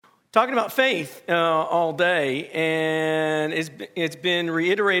Talking about faith all day, and it's been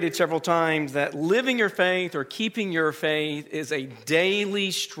reiterated several times that living your faith or keeping your faith is a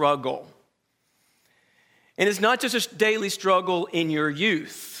daily struggle. And it's not just a daily struggle in your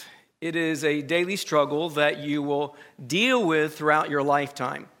youth. It is a daily struggle that you will deal with throughout your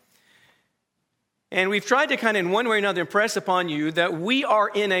lifetime. And we've tried to kind of in one way or another impress upon you that we are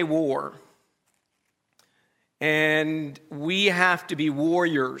in a war. And we have to be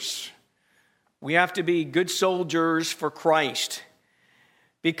warriors. We have to be good soldiers for Christ.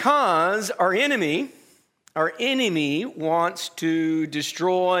 Because our enemy wants to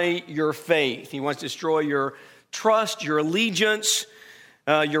destroy your faith. He wants to destroy your trust, your allegiance,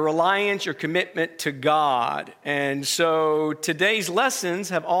 your reliance, your commitment to God. And so today's lessons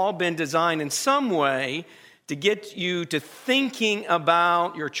have all been designed in some way to get you to thinking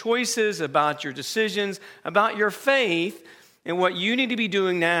about your choices, about your decisions, about your faith, and what you need to be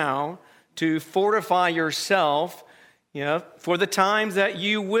doing now to fortify yourself, for the times that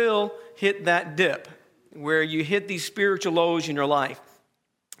you will hit that dip, where you hit these spiritual lows in your life.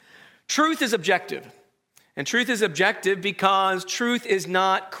 Truth is objective. And truth is objective because truth is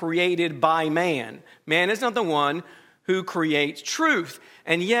not created by man. Man is not the one who creates truth.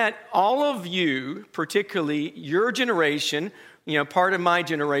 And yet, all of you, particularly your generation, part of my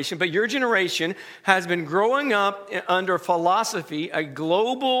generation, but your generation has been growing up under philosophy, a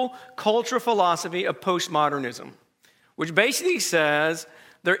global cultural philosophy of postmodernism, which basically says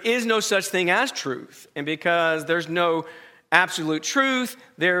there is no such thing as truth. And because there's no absolute truth,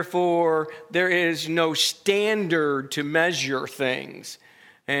 therefore there is no standard to measure things.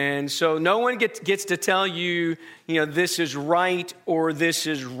 And so no one gets to tell you, this is right or this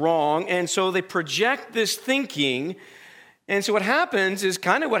is wrong. And so they project this thinking. And so what happens is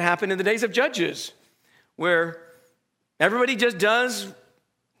kind of what happened in the days of Judges, where everybody just does,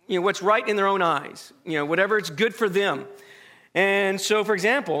 what's right in their own eyes, whatever it's good for them. And so, for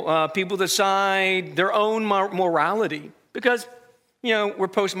example, people decide their own morality because, we're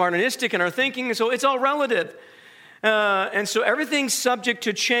postmodernistic in our thinking, and so it's all relative. And so everything's subject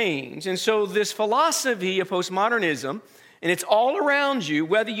to change. And so this philosophy of postmodernism, and it's all around you,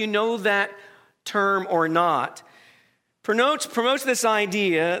 whether you know that term or not, promotes this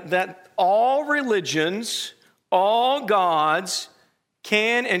idea that all religions, all gods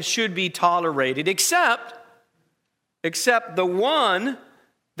can and should be tolerated, except the one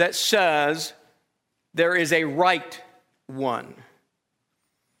that says there is a right one.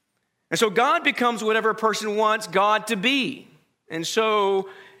 And so God becomes whatever a person wants God to be. And so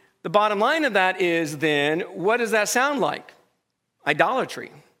the bottom line of that is then, what does that sound like?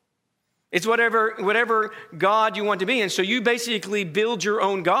 Idolatry. It's whatever God you want to be. And so you basically build your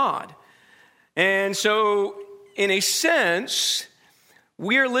own God. And so in a sense,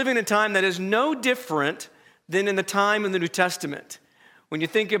 we are living in a time that is no different than in the time in the New Testament. When you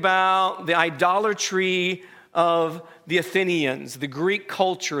think about the idolatry of the Athenians, the Greek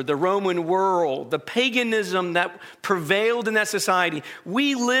culture, the Roman world, the paganism that prevailed in that society,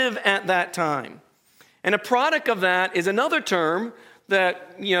 we live at that time. And a product of that is another term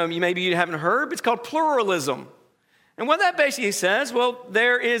that, maybe you haven't heard. It's called pluralism. And what that basically says, well,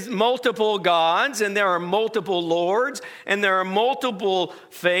 there is multiple gods, and there are multiple lords, and there are multiple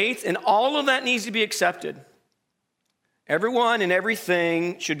faiths, and all of that needs to be accepted. Everyone and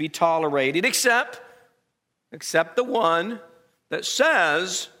everything should be tolerated, except the one that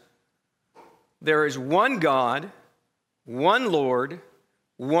says there is one God, one Lord,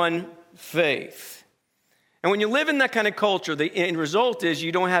 one faith. And when you live in that kind of culture, the end result is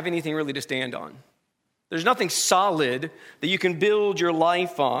you don't have anything really to stand on. There's nothing solid that you can build your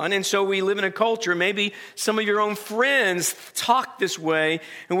life on. And so we live in a culture, maybe some of your own friends talk this way,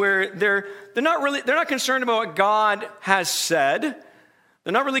 and where they're not concerned about what God has said.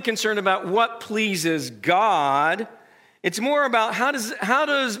 They're not really concerned about what pleases God. It's more about how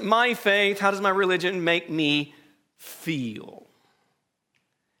does my faith, how does my religion make me feel?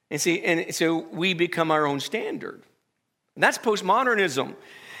 And so we become our own standard. And that's postmodernism.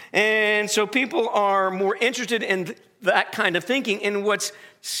 And so people are more interested in that kind of thinking. And what's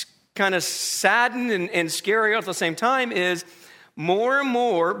kind of saddened and scary at the same time is more and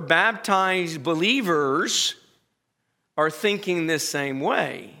more baptized believers are thinking this same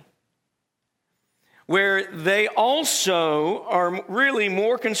way, where they also are really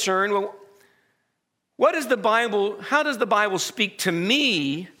more concerned, well, how does the Bible speak to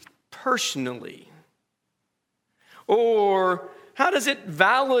me personally? Or how does it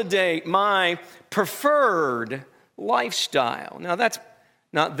validate my preferred lifestyle? Now, that's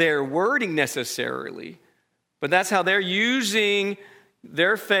not their wording necessarily, but that's how they're using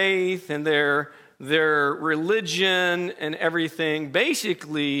their faith and their religion and everything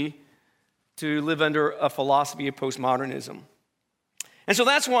basically to live under a philosophy of postmodernism. And so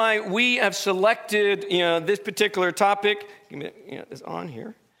that's why we have selected this particular topic, is on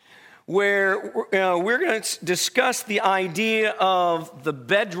here, where we're going to discuss the idea of the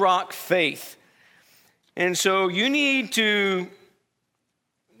bedrock faith. And so you need to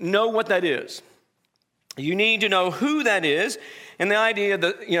know what that is. You need to know who that is, and the idea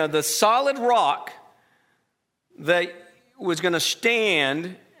that the solid rock that was going to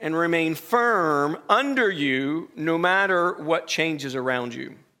stand and remain firm under you no matter what changes around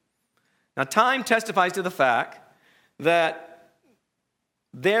you. Now, time testifies to the fact that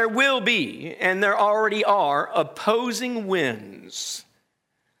there will be, and there already are, opposing winds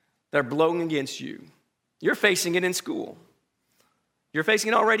that are blowing against you. You're facing it in school. You're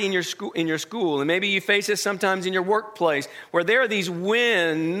facing it already in your school, and maybe you face it sometimes in your workplace, where there are these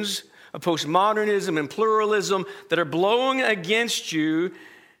winds of postmodernism and pluralism that are blowing against you,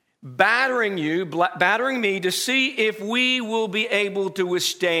 battering me to see if we will be able to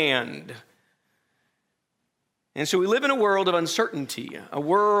withstand. And so we live in a world of uncertainty, a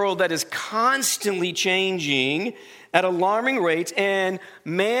world that is constantly changing at alarming rates, and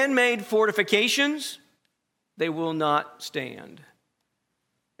man-made fortifications, they will not stand.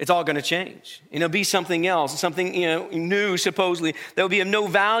 It's all going to change. And it'll be something else, something new, supposedly, that will be of no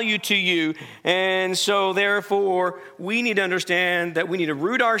value to you. And so, therefore, we need to understand that we need to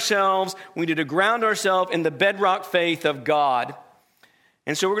root ourselves, we need to ground ourselves in the bedrock faith of God.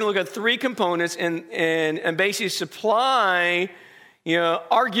 And so we're going to look at three components and basically supply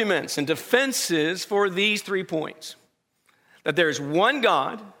arguments and defenses for these 3 points. That there's one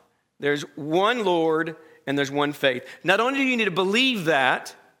God, there's one Lord, and there's one faith. Not only do you need to believe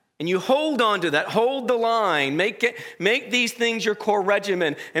that, and you hold on to that, hold the line, make these things your core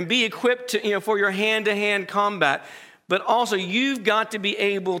regimen, and be equipped for your hand-to-hand combat. But also, you've got to be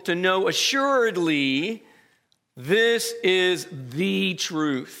able to know assuredly, this is the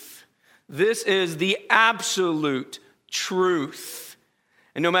truth. This is the absolute truth.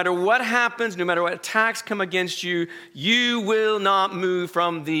 And no matter what happens, no matter what attacks come against you, you will not move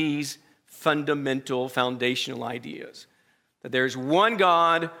from these fundamental, foundational ideas. That there's one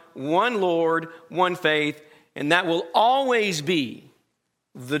God, one Lord, one faith, and that will always be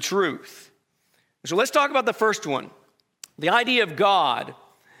the truth. So let's talk about the first one. The idea of God.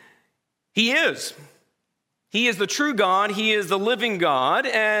 He is. He is the true God. He is the living God.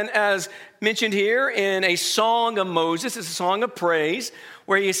 And as mentioned here in a song of Moses, it's a song of praise,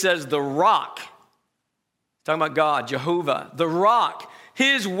 where he says, the rock. Talking about God, Jehovah, the rock.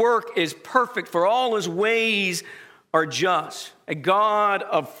 His work is perfect, for all his ways are just. A God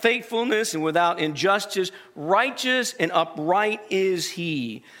of faithfulness and without injustice, righteous and upright is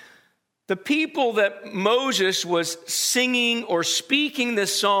he. The people that Moses was singing or speaking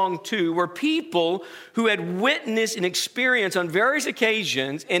this song to were people who had witnessed and experienced on various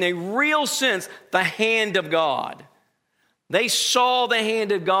occasions, in a real sense, the hand of God. They saw the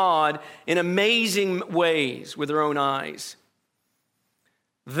hand of God in amazing ways with their own eyes.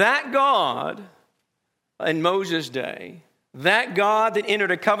 That God in Moses' day, that God that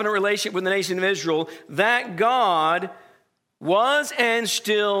entered a covenant relationship with the nation of Israel, that God was and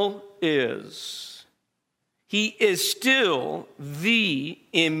still is. He is still the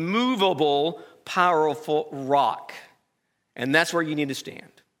immovable, powerful rock. And that's where you need to stand.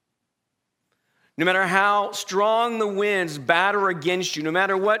 No matter how strong the winds batter against you, no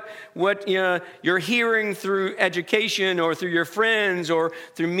matter what you're hearing through education or through your friends or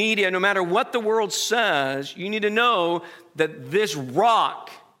through media, no matter what the world says, you need to know that this rock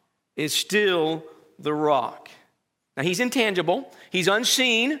is still the rock. Now, he's intangible, he's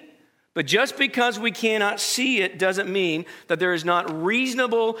unseen, but just because we cannot see it doesn't mean that there is not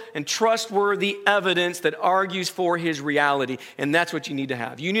reasonable and trustworthy evidence that argues for his reality. And that's what you need to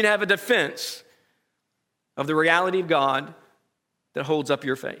have. You need to have a defense of the reality of God that holds up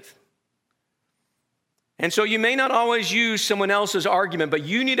your faith. And so you may not always use someone else's argument, but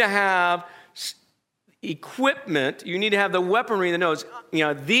you need to have equipment, you need to have the weaponry that knows,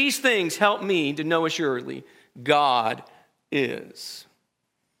 these things help me to know assuredly God is.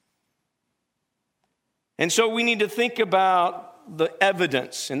 And so we need to think about the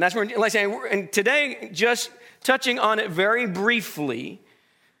evidence. And that's where, like I say, and today, just touching on it very briefly.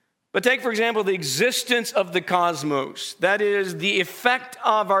 But take, for example, the existence of the cosmos. That is, the effect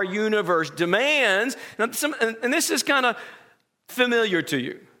of our universe demands, and this is kind of familiar to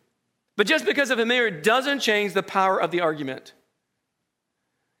you. But just because it's familiar doesn't change the power of the argument.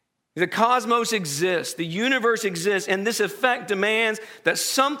 The cosmos exists, the universe exists, and this effect demands that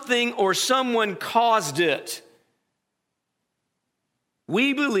something or someone caused it.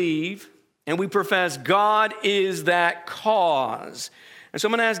 We believe and we profess God is that cause. And so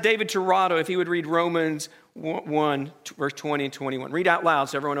I'm going to ask David Tirado if he would read Romans 1, verse 20 and 21. Read out loud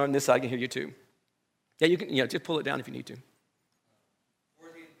so everyone on this side can hear you too. Yeah, you can. Yeah, just pull it down if you need to.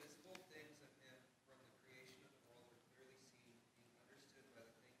 For the invisible things of him from the creation of the world are clearly seen, being understood by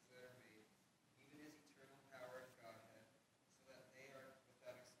the things that are made, even his eternal power and Godhead, so that they are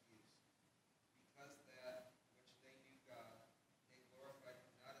without excuse. Because that which they knew God, they glorified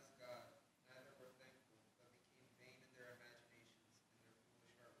him not as God, neither were thankful, but became vain in their imaginations, and their foolish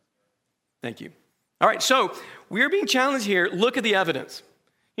heart was darkened. Thank you. All right, so we are being challenged here. Look at the evidence.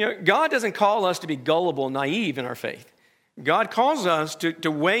 God doesn't call us to be gullible, naive in our faith. God calls us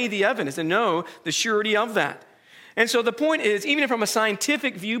to weigh the evidence and know the surety of that. And so the point is, even from a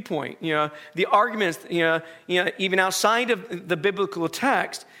scientific viewpoint, the arguments, even outside of the biblical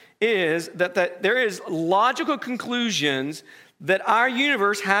text, is that there is logical conclusions that our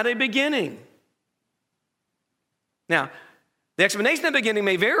universe had a beginning. Now, the explanation of the beginning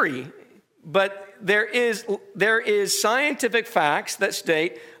may vary, but there is scientific facts that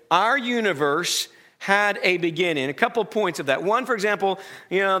state our universe had a beginning. A couple points of that. One, for example,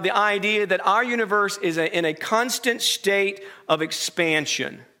 the idea that our universe is in a constant state of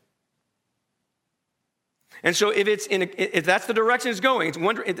expansion. And so if that's the direction it's going,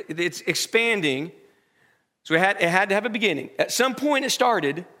 it's expanding. So it had to have a beginning. At some point it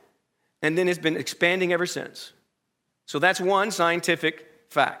started, and then it's been expanding ever since. So that's one scientific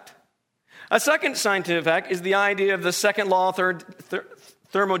fact. A second scientific fact is the idea of the second law of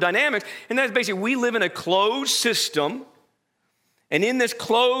thermodynamics, and that is basically we live in a closed system, and in this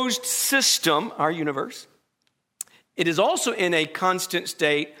closed system, our universe, it is also in a constant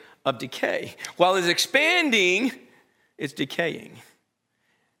state of decay. While it's expanding, it's decaying.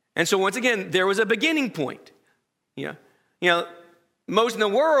 And so once again, there was a beginning point. Most in the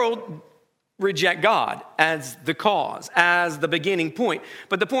world reject God as the cause, as the beginning point.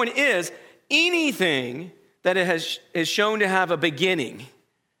 But the point is, anything that is shown to have a beginning,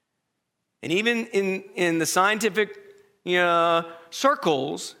 and even in the scientific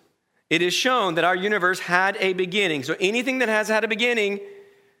circles, it is shown that our universe had a beginning. So anything that has had a beginning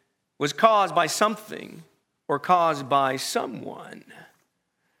was caused by something or caused by someone.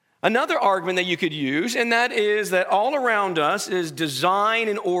 Another argument that you could use, and that is that all around us is design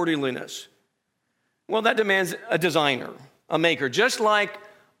and orderliness. Well, that demands a designer, a maker, just like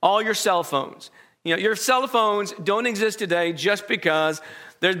all your cell phones. Your cell phones don't exist today just because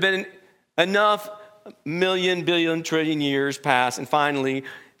there's been enough million, billion, trillion years pass, and finally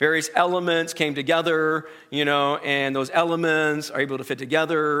various elements came together, and those elements are able to fit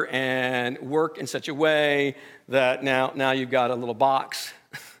together and work in such a way that now you've got a little box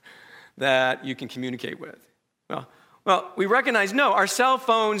that you can communicate with. Well, we recognize, no, our cell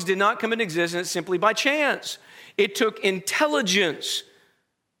phones did not come into existence simply by chance. It took intelligence,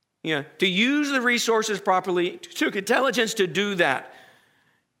 to use the resources properly. It took intelligence to do that.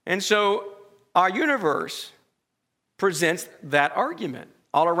 And so our universe presents that argument.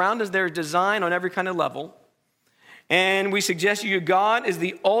 All around us, there's design on every kind of level. And we suggest to you God is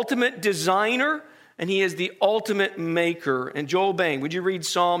the ultimate designer, and he is the ultimate maker. And Joel Bain, would you read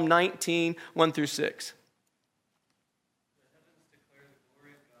Psalm 19, 1 through 6?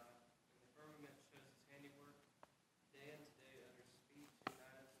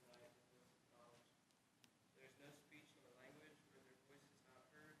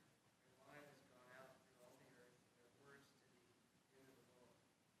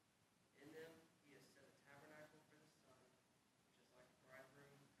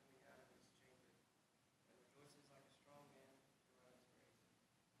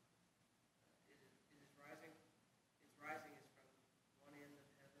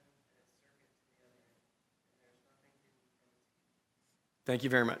 Thank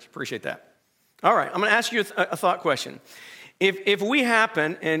you very much. Appreciate that. All right, I'm going to ask you a thought question. If we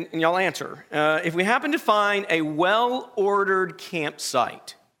happen, and y'all answer, if we happen to find a well-ordered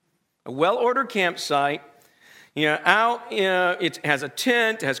campsite, it has a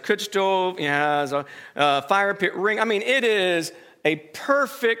tent, it has cook stove, it has a fire pit ring. I mean, it is a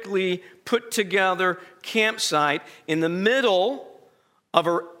perfectly put together campsite in the middle of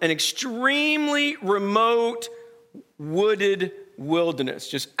an extremely remote wooded wilderness.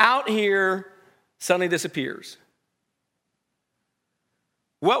 Just out here, suddenly this appears.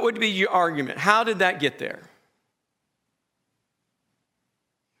 What would be your argument? How did that get there?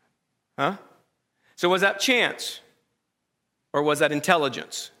 So was that chance? Or was that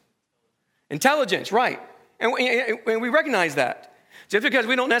intelligence? Intelligence, right. And we recognize that. Just because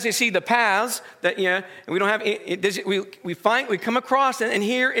we don't necessarily see the paths that, and we don't have, we come across it, and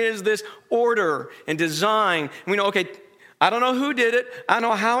here is this order and design. And we know, okay, I don't know who did it. I don't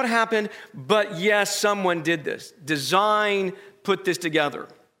know how it happened, but yes, someone did this. Design put this together.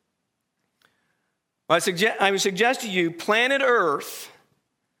 Well, I would suggest to you, planet Earth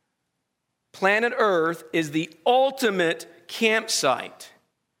is the ultimate campsite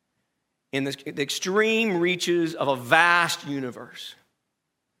in the extreme reaches of a vast universe.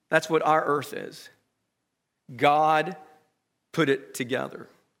 That's what our earth is. God put it together.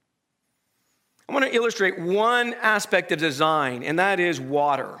 I want to illustrate one aspect of design, and that is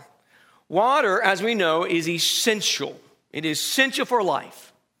water. Water, as we know, is essential. It is essential for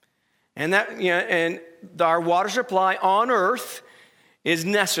life. And our water supply on earth is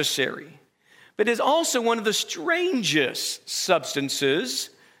necessary. But it is also one of the strangest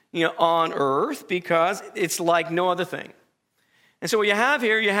substances, on earth, because it's like no other thing. And so what you have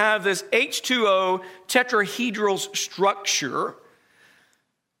here, you have this H2O tetrahedral structure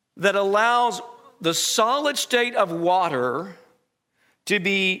that allows the solid state of water to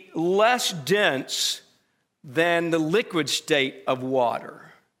be less dense than the liquid state of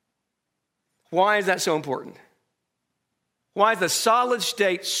water. Why is that so important? Why is the solid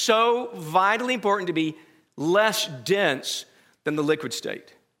state so vitally important to be less dense than the liquid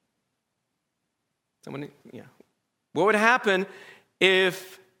state? What would happen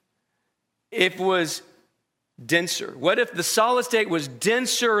if it was denser? What if the solid state was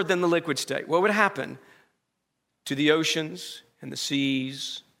denser than the liquid state? What would happen to the oceans and the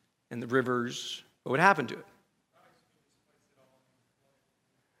seas and the rivers? What would happen to it?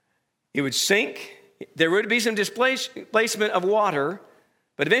 It would sink. There would be some displacement of water,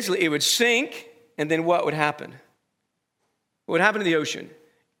 but eventually it would sink, and then what would happen? What would happen to the ocean?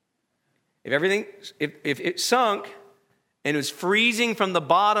 If it sunk and it was freezing from the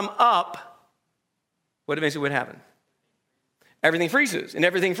bottom up, what eventually would happen? Everything freezes. And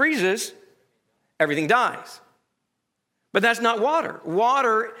everything freezes, everything dies. But that's not water.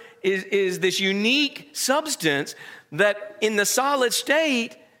 Water is this unique substance that in the solid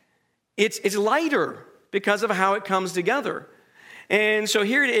state, it's lighter because of how it comes together. And so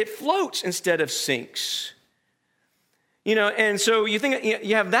here it floats instead of sinks. And so you think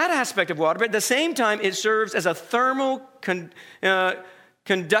you have that aspect of water, but at the same time, it serves as a thermal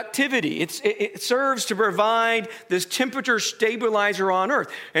conductivity. It serves to provide this temperature stabilizer on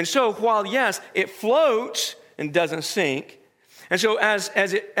Earth. And so while, yes, it floats and doesn't sink, and so as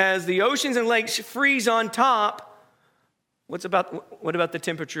the oceans and lakes freeze on top, what about the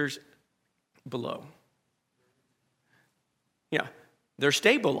temperatures below? Yeah, they're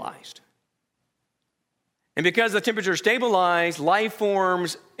stabilized. And because the temperature is stabilized, life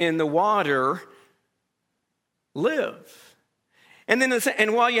forms in the water live.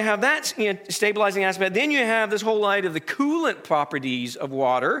 And while you have that stabilizing aspect, then you have this whole idea of the coolant properties of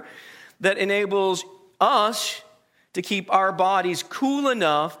water that enables us to keep our bodies cool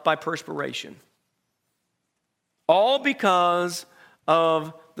enough by perspiration. All because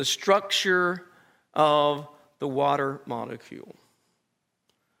of the structure of the water molecule.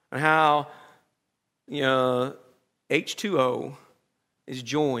 And how H2O is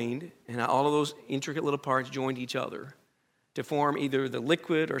joined, and all of those intricate little parts joined each other to form either the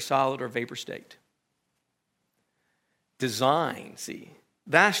liquid or solid or vapor state. Design,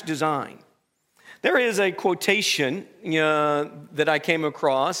 that's design. There is a quotation that I came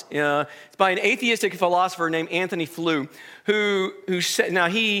across. It's by an atheistic philosopher named Anthony Flew, who said, now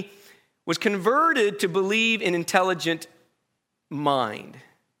he was converted to believe in intelligent mind.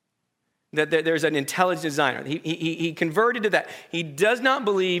 That there's an intelligent designer. He converted to that. He does not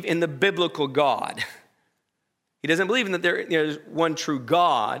believe in the biblical God. He doesn't believe in that there's one true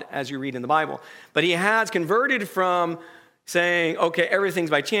God, as you read in the Bible. But he has converted from saying, okay,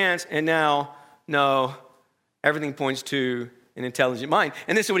 everything's by chance, and now, no, everything points to an intelligent mind.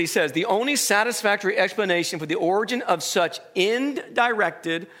 And this is what he says: the only satisfactory explanation for the origin of such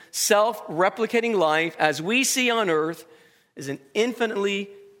end-directed, self-replicating life as we see on earth is an infinitely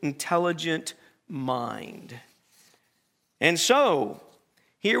intelligent mind. And so,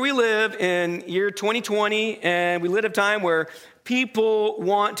 here we live in year 2020, and we live at a time where people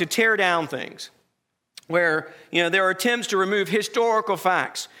want to tear down things, where there are attempts to remove historical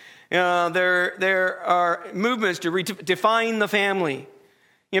facts. There are movements to redefine the family.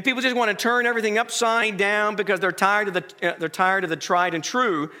 People just want to turn everything upside down because they're tired of the tried and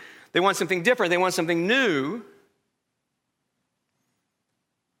true. They want something different. They want something new.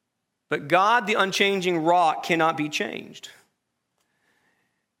 But God, the unchanging rock, cannot be changed.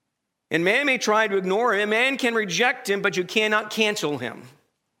 And man may try to ignore him. Man can reject him, but you cannot cancel him.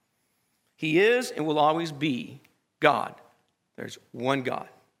 He is and will always be God. There's one God.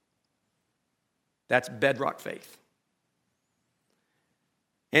 That's bedrock faith.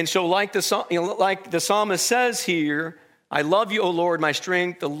 And so like the psalmist says here, I love you, O Lord, my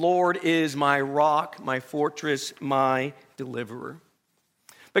strength. The Lord is my rock, my fortress, my deliverer.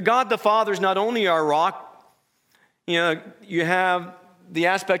 But God the Father is not only our rock. You have the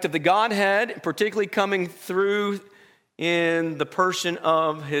aspect of the Godhead, particularly coming through in the person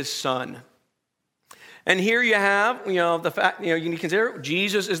of his Son. And here you have, the fact, you can consider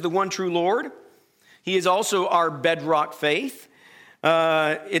Jesus is the one true Lord. He is also our bedrock faith.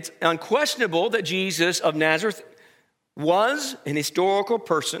 It's unquestionable that Jesus of Nazareth was an historical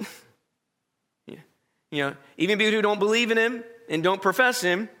person. Even people who don't believe in him and don't profess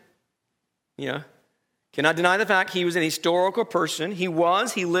him, cannot deny the fact he was an historical person. He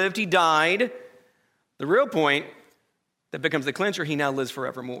lived, he died. The real point that becomes the clincher, he now lives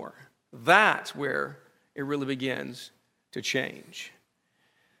forevermore. That's where it really begins to change.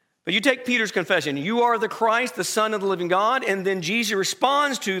 But you take Peter's confession, you are the Christ, the Son of the living God, and then Jesus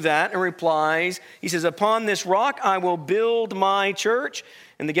responds to that and replies, he says, upon this rock I will build my church,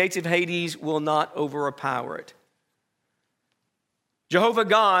 and the gates of Hades will not overpower it. Jehovah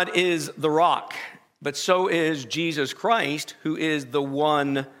God is the rock, but so is Jesus Christ, who is the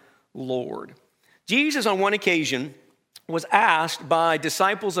one Lord. Jesus, on one occasion, was asked by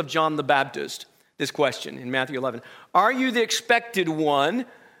disciples of John the Baptist this question in Matthew 11. Are you the expected one,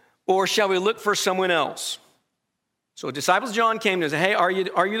 or shall we look for someone else? So disciples of John came to him and said, hey, are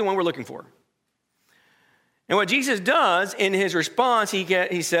you the one we're looking for? And what Jesus does in his response,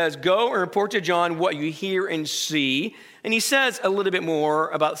 he says, go and report to John what you hear and see. And he says a little bit more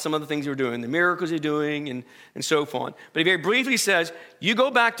about some of the things you're doing, the miracles you're doing, and so on. But he very briefly says, you go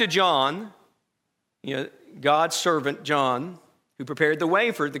back to John, God's servant John, who prepared the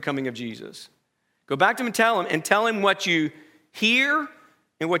way for the coming of Jesus. Go back to him and tell him what you hear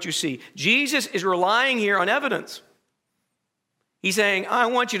and what you see. Jesus is relying here on evidence. He's saying, I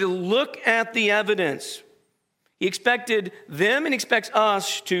want you to look at the evidence. He expected them and expects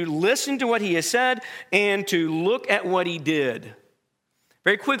us to listen to what he has said and to look at what he did.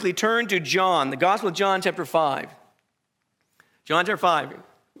 Very quickly, turn to John, the Gospel of John, chapter 5. John, chapter 5.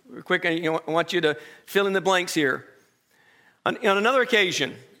 Quick, I want you to fill in the blanks here. On another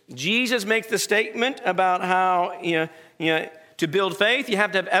occasion, Jesus makes the statement about how, to build faith, you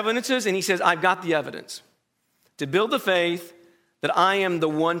have to have evidences, and he says, I've got the evidence. To build the faith that I am the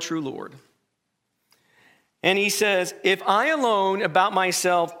one true Lord. And he says, if I alone about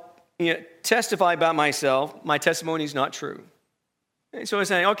myself, testify about myself, my testimony is not true. And so he's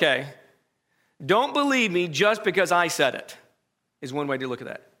saying, okay, don't believe me just because I said it, is one way to look at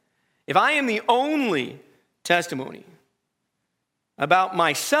that. If I am the only testimony about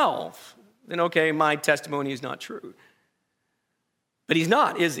myself, then okay, my testimony is not true. But he's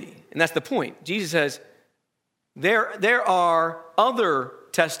not, is he? And that's the point. Jesus says, there are other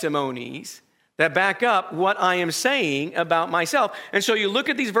testimonies that back up what I am saying about myself. And so you look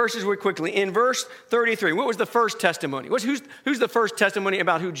at these verses real quickly. In verse 33, what was the first testimony? Who's the first testimony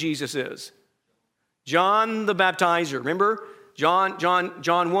about who Jesus is? John the Baptizer. Remember? John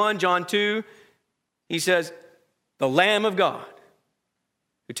 1, John 2. He says, the Lamb of God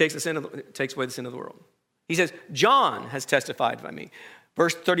who takes away the sin of the world. He says, John has testified by me.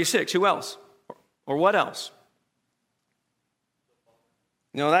 Verse 36, who else? Or what else?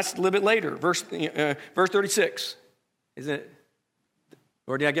 No, that's a little bit later. Verse 36, isn't it?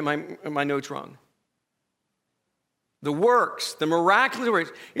 Or did I get my notes wrong? The works, the miraculous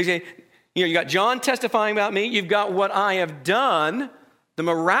works. You got John testifying about me. You've got what I have done, the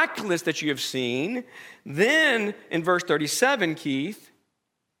miraculous that you have seen. Then in verse 37, Keith,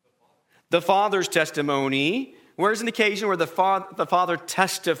 the Father's testimony. Where's an occasion where the Father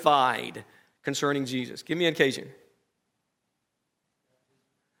testified concerning Jesus? Give me an occasion.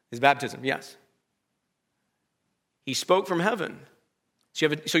 His baptism, yes. He spoke from heaven.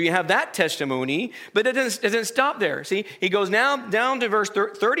 So you have that testimony, but it doesn't stop there. See, he goes now down to verse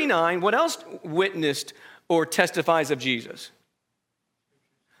 39. What else witnessed or testifies of Jesus?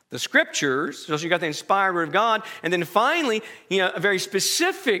 The scriptures. So you got the inspired word of God. And then finally, a very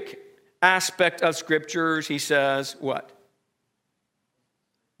specific aspect of scriptures, he says, what?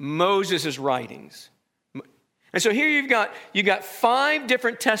 Moses' writings. And so here you've got 5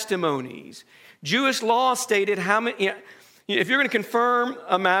 different testimonies. Jewish law stated how many, if you're going to confirm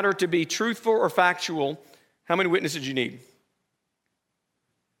a matter to be truthful or factual, how many witnesses you need?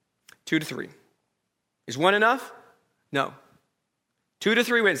 2 to 3. Is 1 enough? No. 2 to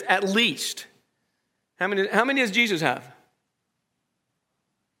 3 witnesses, at least. How many does Jesus have?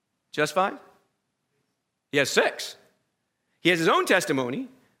 Just 5? He has 6. He has his own testimony,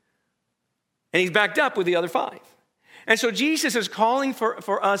 and he's backed up with the other 5. And so Jesus is calling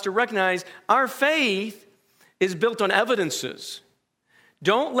for us to recognize our faith is built on evidences.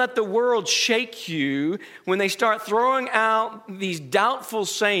 Don't let the world shake you when they start throwing out these doubtful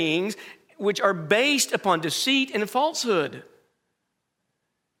sayings which are based upon deceit and falsehood.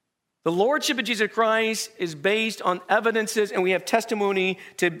 The lordship of Jesus Christ is based on evidences, and we have testimony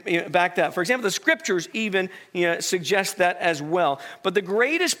to back that. For example, the scriptures even suggest that as well. But the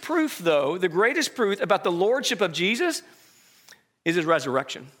greatest proof, though, about the lordship of Jesus is his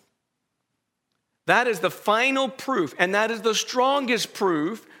resurrection. That is the final proof, and that is the strongest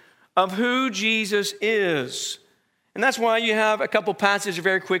proof of who Jesus is. And that's why you have a couple passages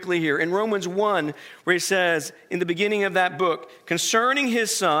very quickly here. In Romans 1, where he says, in the beginning of that book, concerning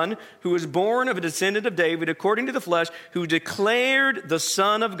his son, who was born of a descendant of David, according to the flesh, who declared the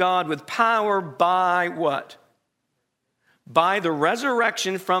Son of God with power by what? By the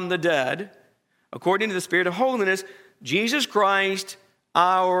resurrection from the dead, according to the Spirit of holiness, Jesus Christ,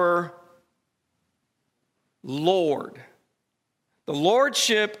 our Lord. The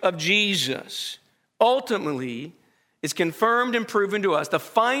lordship of Jesus ultimately is confirmed and proven to us. The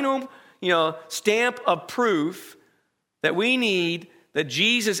final, stamp of proof that we need that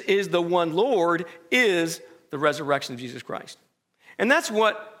Jesus is the one Lord is the resurrection of Jesus Christ. And that's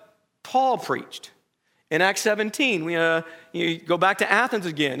what Paul preached. In Acts 17, you go back to Athens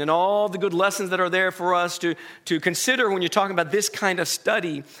again and all the good lessons that are there for us to consider when you're talking about this kind of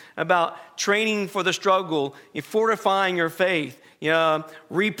study, about training for the struggle, fortifying your faith,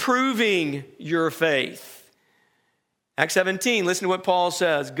 reproving your faith. Acts 17, listen to what Paul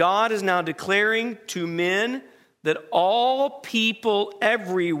says. God is now declaring to men that all people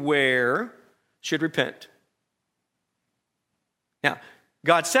everywhere should repent. Now,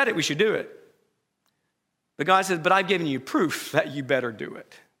 God said it, we should do it. But God says, but I've given you proof that you better do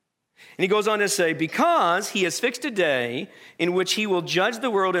it. And he goes on to say, because he has fixed a day in which he will judge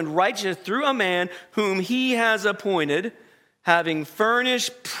the world in righteousness through a man whom he has appointed, having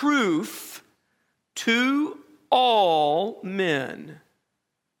furnished proof to all men.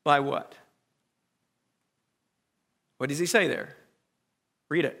 By what? What does he say there?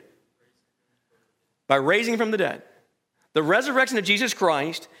 Read it. By raising from the dead. The resurrection of Jesus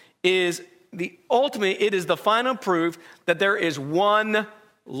Christ is the ultimate, it is the final proof that there is one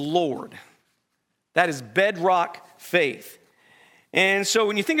Lord. That is bedrock faith. And so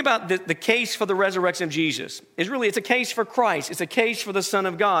when you think about the case for the resurrection of Jesus, it's a case for Christ. It's a case for the Son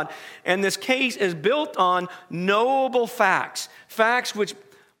of God. And this case is built on knowable facts. Facts which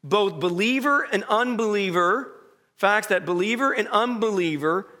both believer and unbeliever, facts that believer and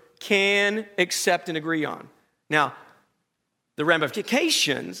unbeliever can accept and agree on. Now, the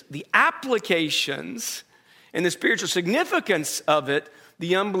ramifications, the applications, and the spiritual significance of it,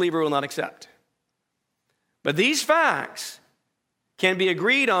 the unbeliever will not accept. But these facts can be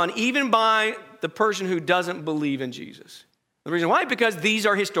agreed on even by the person who doesn't believe in Jesus. The reason why? Because these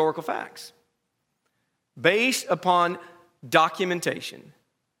are historical facts based upon documentation,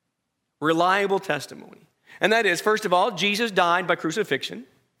 reliable testimony. And that is, first of all, Jesus died by crucifixion.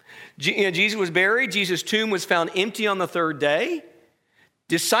 Jesus was buried. Jesus' tomb was found empty on the third day.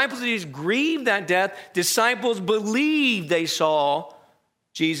 Disciples of Jesus grieved that death. Disciples believed they saw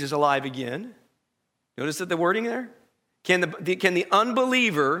Jesus alive again. Notice that the wording there? Can the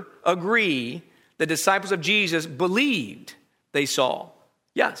unbeliever agree the disciples of Jesus believed they saw?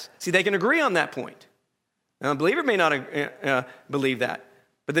 Yes. See, they can agree on that point. Now, a believer may not believe that,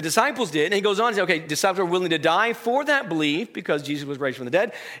 but the disciples did. And he goes on to say, okay, disciples are willing to die for that belief because Jesus was raised from the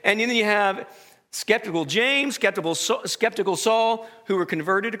dead. And then you have skeptical James, skeptical Saul, who were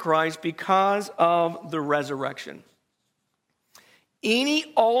converted to Christ because of the resurrection.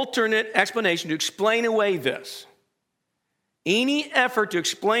 Any alternate explanation to explain away this, any effort to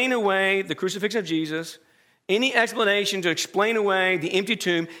explain away the crucifixion of Jesus, any explanation to explain away the empty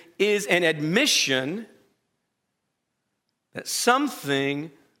tomb is an admission that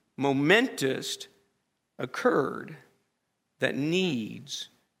something momentous occurred that needs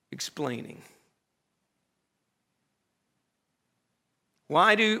explaining.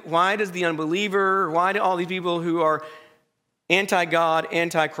 Why does the unbeliever, why do all these people who are anti-God,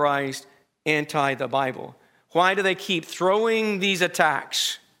 anti-Christ, anti the Bible, why do they keep throwing these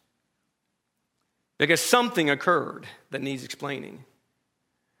attacks? Because something occurred that needs explaining.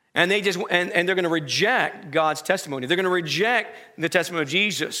 And they're going to reject God's testimony. They're going to reject the testimony of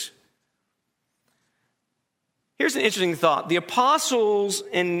Jesus. Here's an interesting thought. The apostles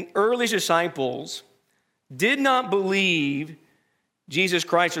and early disciples did not believe Jesus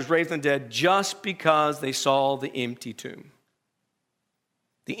Christ was raised from the dead just because they saw the empty tomb.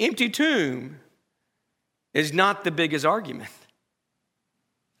 The empty tomb is not the biggest argument.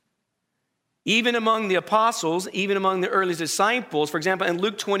 Even among the apostles, even among the early disciples, for example, in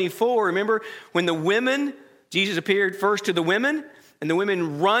Luke 24, remember when the women, Jesus appeared first to the women, and the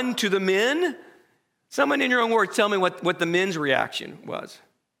women run to the men? Someone in your own words, tell me what the men's reaction was.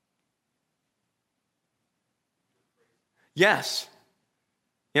 Yes.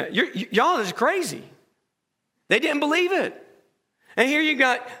 Yeah, y'all is crazy. They didn't believe it. And here you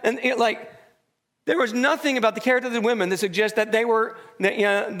got, there was nothing about the character of the women that suggests that they were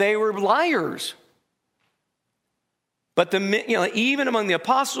liars. But even among the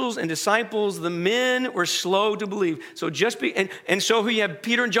apostles and disciples, the men were slow to believe. So so you have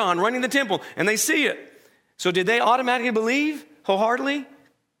Peter and John running the temple, and they see it. So did they automatically believe wholeheartedly?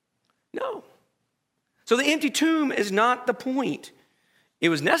 No. So the empty tomb is not the point. It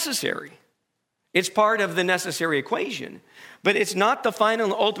was necessary. It's part of the necessary equation. But it's not the final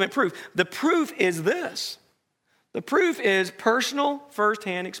and ultimate proof. The proof is this. The proof is personal,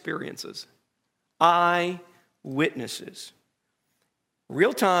 firsthand experiences. Eyewitnesses.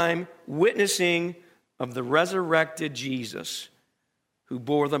 Real-time witnessing of the resurrected Jesus who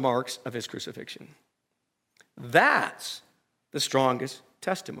bore the marks of his crucifixion. That's the strongest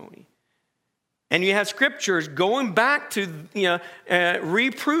testimony. And you have scriptures going back to,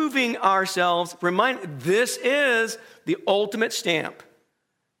 reproving ourselves. This is the ultimate stamp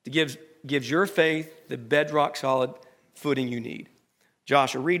that gives your faith the bedrock solid footing you need.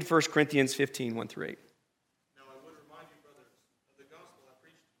 Joshua, read 1 Corinthians 15, 1 through 8. Now I would remind you, brothers, of the gospel I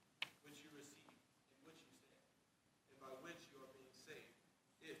preached to you, which you received, in which you stand, and by which you are being saved,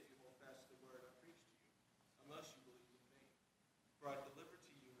 if you hold fast the word I preached to you, unless you believe in vain. For I delivered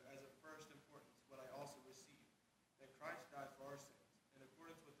to you as of first importance what I also received, that Christ died for our sins, in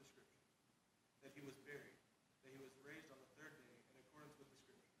accordance with the Scriptures, that he was buried, that he was raised on the third day, in accordance with the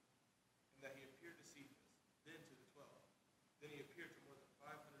Scriptures, and that he appeared to Cephas, then to the 12. Then he appeared to more than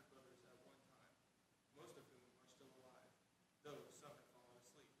 500 brothers at one time, most of whom are still alive, though some have fallen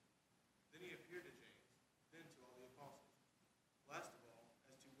asleep. Then he appeared to James, then to all the apostles. Last of all,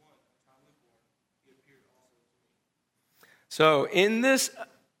 as to one untimely born, he appeared also to me. So in this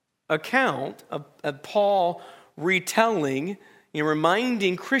account of Paul retelling,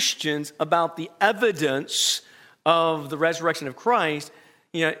 reminding Christians about the evidence of the resurrection of Christ,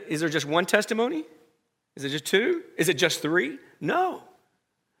 is there just one testimony? Is it just two? Is it just three? No.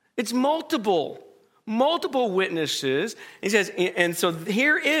 It's multiple witnesses. He says, and so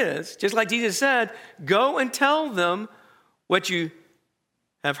here is, just like Jesus said, go and tell them what you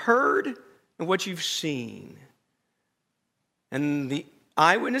have heard and what you've seen. And the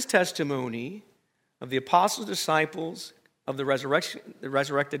eyewitness testimony of the apostles, disciples of the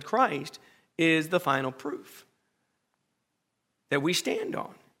resurrected Christ is the final proof that we stand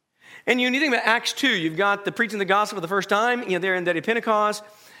on. And you think about Acts 2, you've got the preaching the gospel for the first time, there in the day of Pentecost,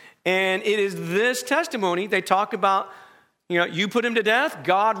 and it is this testimony. They talk about, you put him to death,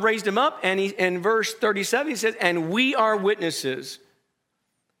 God raised him up, and in verse 37 he says, and we are witnesses.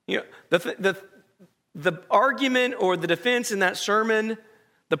 The argument or the defense in that sermon,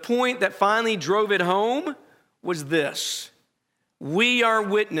 the point that finally drove it home was this: we are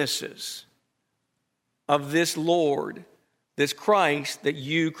witnesses of this Lord, this Christ that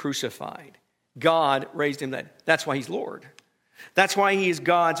you crucified. God raised him. That's why he's Lord. That's why he is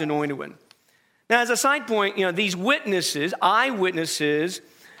God's anointed one. Now, as a side point, these witnesses, eyewitnesses,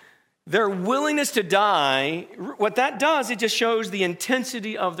 their willingness to die, what that does, it just shows the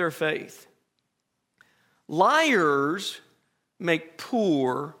intensity of their faith. Liars make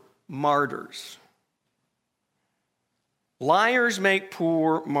poor martyrs. Liars make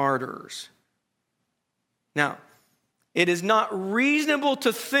poor martyrs. Now, it is not reasonable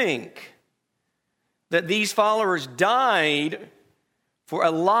to think that these followers died for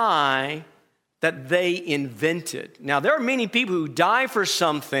a lie that they invented. Now, there are many people who die for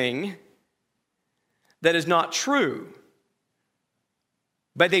something that is not true,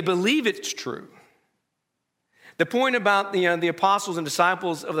 but they believe it's true. The point about the apostles and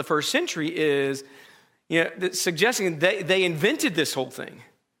disciples of the first century is suggesting they invented this whole thing.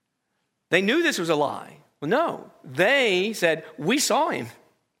 They knew this was a lie. Well, no. They said, we saw him.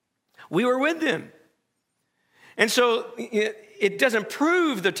 We were with him. And so it doesn't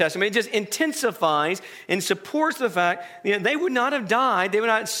prove the testimony. It just intensifies and supports the fact they would not have died. They would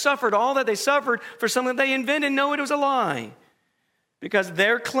not have suffered all that they suffered for something they invented. No, it was a lie. Because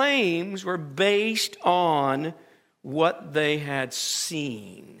their claims were based on what they had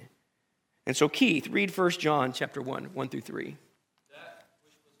seen. And so Keith, read 1 John chapter 1, 1 through 3. That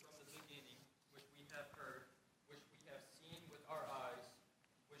which was from the beginning, which we have heard, which we have seen with our eyes,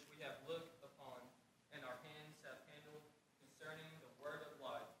 which we have looked upon, and our hands have handled concerning the word of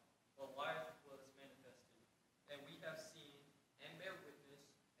life. The life was manifested, and we have seen and bear witness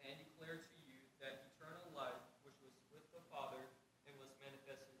and declare to you that eternal life which was with the Father and was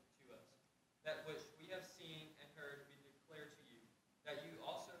manifested to us. That which we have seen and heard we declare to you, that you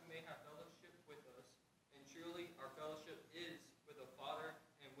also may have fellowship with us. And truly our fellowship is with the Father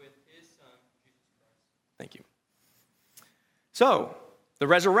and with his Son, Jesus Christ. Thank you. So, the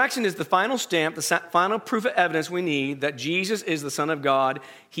resurrection is the final stamp, the final proof of evidence we need that Jesus is the Son of God,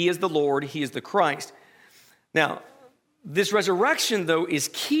 he is the Lord, he is the Christ. Now, this resurrection, though, is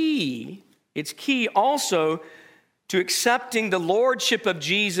key. It's key also to accepting the lordship of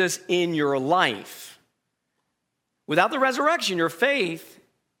Jesus in your life. Without the resurrection, your faith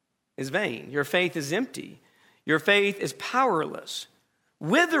is vain. Your faith is empty. Your faith is powerless.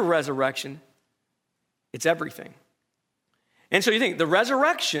 With the resurrection, it's everything. And so you think the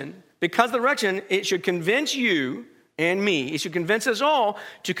resurrection, because of the resurrection, it should convince you and me, it should convince us all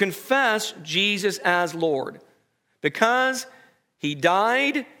to confess Jesus as Lord. Because he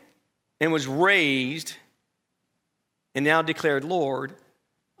died and was raised and now declared Lord,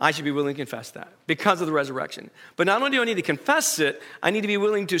 I should be willing to confess that because of the resurrection. But not only do I need to confess it, I need to be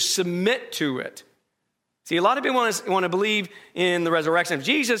willing to submit to it. See, a lot of people want to believe in the resurrection of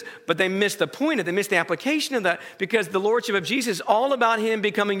Jesus, but they miss the point of it. They miss the application of that because the lordship of Jesus is all about him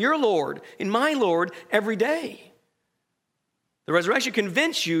becoming your Lord and my Lord every day. The resurrection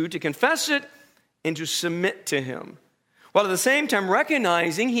convinces you to confess it and to submit to him, while at the same time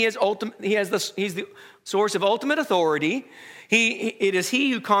recognizing he's the source of ultimate authority. It is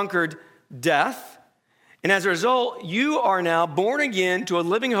he who conquered death. And as a result, you are now born again to a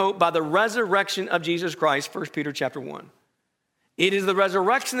living hope by the resurrection of Jesus Christ, 1 Peter chapter 1. It is the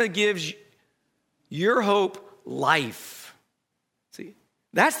resurrection that gives your hope life. See,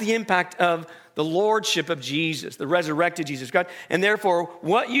 that's the impact of the lordship of Jesus, the resurrected Jesus Christ. And therefore,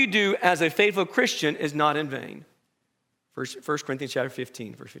 what you do as a faithful Christian is not in vain. 1 Corinthians chapter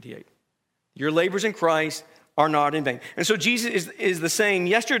 15, verse 58. Your labors in Christ are not in vain. And so Jesus is the same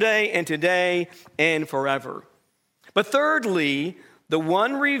yesterday and today and forever. But thirdly, the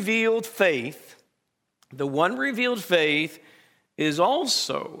one revealed faith is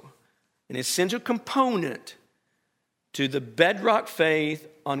also an essential component to the bedrock faith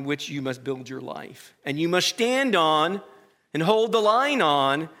on which you must build your life. And you must stand on and hold the line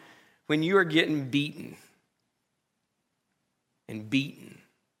on when you are getting beaten and beaten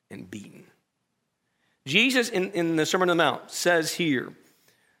and beaten. Jesus in the Sermon on the Mount says here,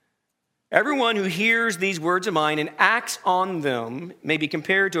 everyone who hears these words of mine and acts on them may be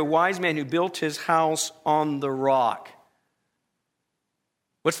compared to a wise man who built his house on the rock.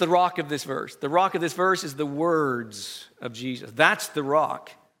 What's the rock of this verse? The rock of this verse is the words of Jesus. That's the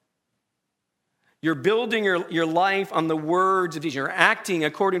rock. You're building your life on the words of Jesus. You're acting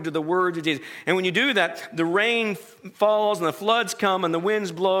according to the words of Jesus. And when you do that, the rain falls and the floods come and the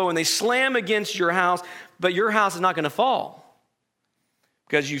winds blow and they slam against your house, but your house is not going to fall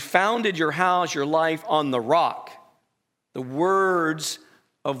because you founded your house, your life on the rock, the words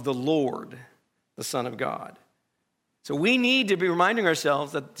of the Lord, the Son of God. So we need to be reminding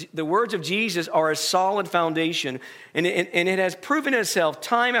ourselves that the words of Jesus are a solid foundation, and it has proven itself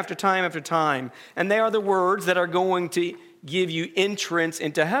time after time after time, and they are the words that are going to give you entrance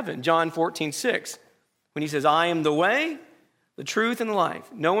into heaven. John 14:6, when he says, I am the way, the truth, and the life.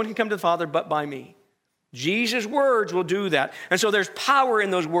 No one can come to the Father but by me. Jesus' words will do that. And so there's power in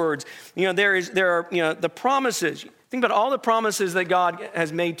those words. There are the promises. Think about all the promises that God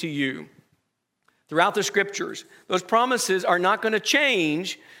has made to you. Throughout the scriptures, those promises are not going to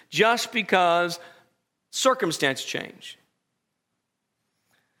change just because circumstances change.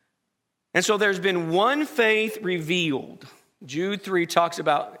 And so there's been one faith revealed. Jude 3 talks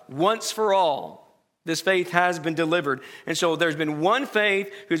about once for all, this faith has been delivered. And so there's been one faith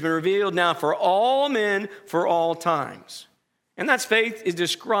who's been revealed now for all men, for all times. And that faith is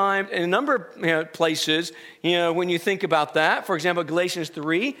described in a number of places, when you think about that. For example, Galatians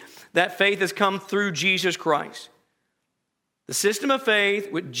 3, that faith has come through Jesus Christ. The system of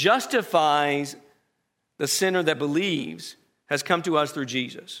faith which justifies the sinner that believes has come to us through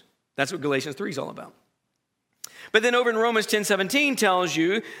Jesus. That's what Galatians 3 is all about. But then over in Romans 10:17 tells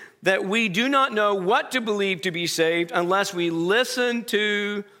you that we do not know what to believe to be saved unless we listen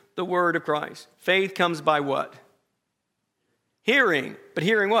to the word of Christ. Faith comes by what? Hearing. But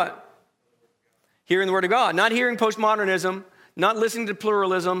hearing what? Hearing the word of God, not hearing postmodernism, not listening to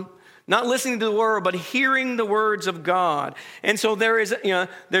pluralism, not listening to the world, but hearing the words of God. And so there's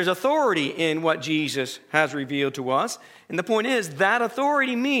authority in what Jesus has revealed to us. And the point is that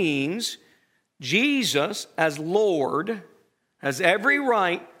authority means Jesus, as Lord, has every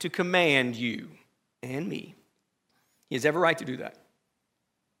right to command you and me. He has every right to do that.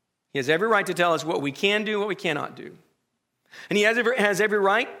 He has every right to tell us what we can do, what we cannot do. And he has every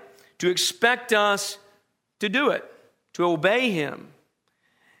right to expect us to do it, to obey him.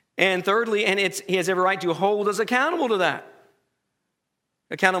 And thirdly, he has every right to hold us accountable to that.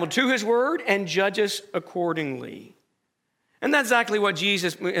 Accountable to his word and judge us accordingly. And that's exactly what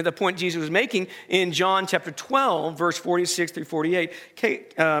the point Jesus was making in John chapter 12, verse 46 through 48.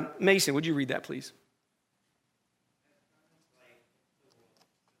 Okay, Mason, would you read that, please?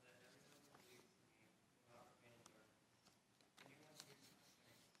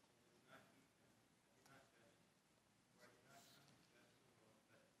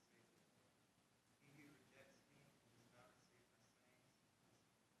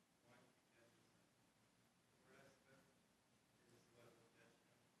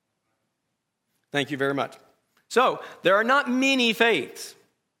 Thank you very much. So, there are not many faiths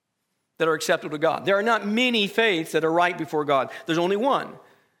that are acceptable to God. There are not many faiths that are right before God. There's only one.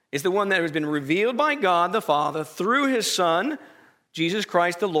 It's the one that has been revealed by God the Father through his Son, Jesus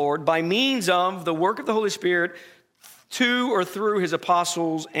Christ the Lord, by means of the work of the Holy Spirit to or through his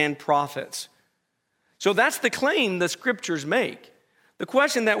apostles and prophets. So that's the claim the scriptures make. The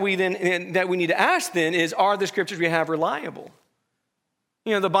question that we need to ask then is, are the scriptures we have reliable?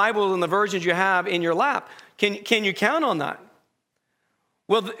 You know, the Bible and the versions you have in your lap, can you count on that?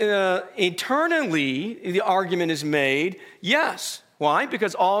 Well, eternally, the argument is made, yes. Why?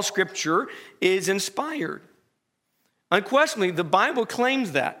 Because all Scripture is inspired. Unquestionably, the Bible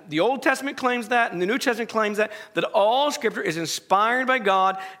claims that. The Old Testament claims that, and the New Testament claims that all Scripture is inspired by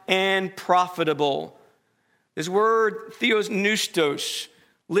God and profitable. This word, theopneustos,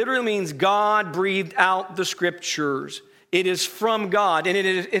 literally means God breathed out the Scriptures. It is from God, and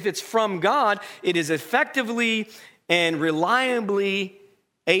if it's from God, it is effectively and reliably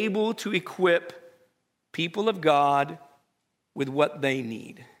able to equip people of God with what they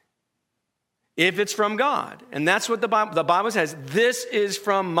need. If it's from God, and that's what the Bible says, this is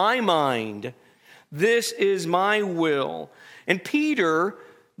from my mind, this is my will. And Peter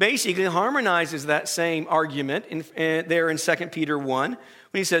basically harmonizes that same argument there in 2 Peter 1,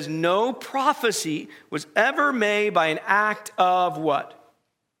 when he says, no prophecy was ever made by an act of what?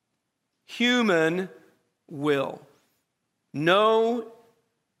 Human will. No,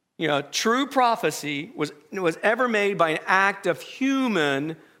 true prophecy was ever made by an act of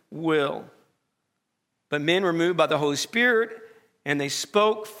human will. But men were moved by the Holy Spirit, and they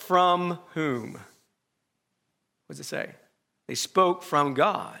spoke from whom? What does it say? They spoke from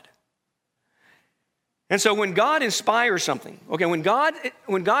God. And so when God inspires something, when God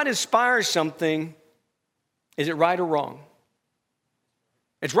inspires something, is it right or wrong?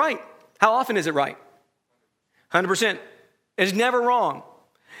 It's right. How often is it right? 100%. It's never wrong.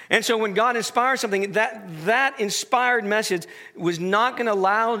 And so when God inspires something, that inspired message is not going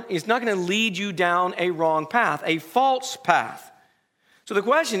to lead you down a wrong path, a false path. So the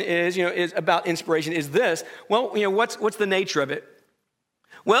question is about inspiration is this. Well, what's the nature of it?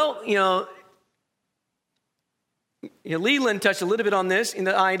 Well, Leland touched a little bit on this in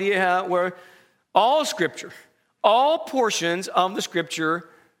the idea where all Scripture, all portions of the Scripture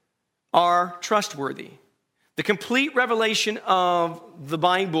are trustworthy. The complete revelation of the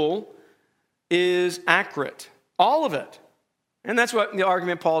Bible is accurate. All of it. And that's what the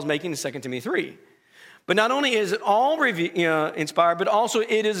argument Paul's making in 2 Timothy 3. But not only is it all inspired, but also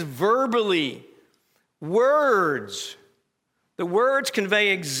it is verbally. Words. The words convey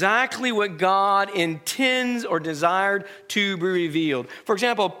exactly what God intends or desired to be revealed. For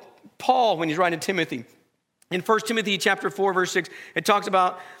example, Paul, when he's writing to Timothy, in 1 Timothy chapter 4, verse 6, it talks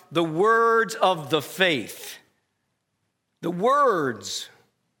about the words of the faith. The words,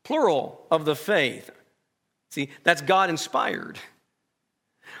 plural, of the faith. See, that's God inspired.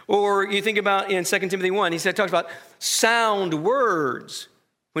 Or you think about in 2 Timothy 1, he talks about sound words.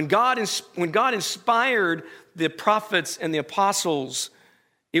 When God inspired the prophets and the apostles,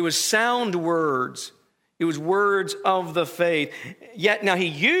 it was sound words. It was words of the faith. Yet now he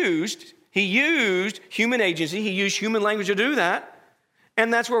used human agency. He used human language to do that.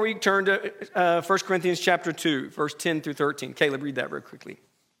 And that's where we turn to 1 Corinthians chapter 2, verse 10 through 13. Caleb, read that very quickly.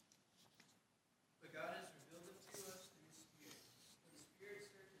 But God has revealed it to us through the Spirit. For the Spirit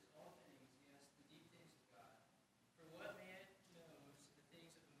searches all things, yes, the deep things of God. For what man knows the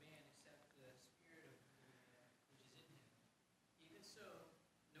things of a man except the Spirit of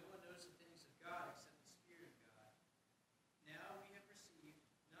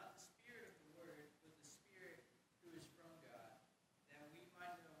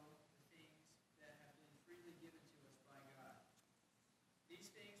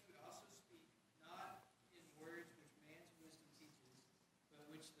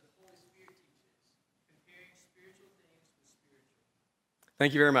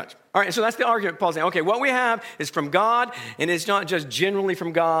Thank you very much. All right, so that's the argument Paul's saying. Okay, what we have is from God, and it's not just generally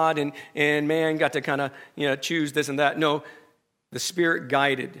from God, and man got to kind of, choose this and that. No, the Spirit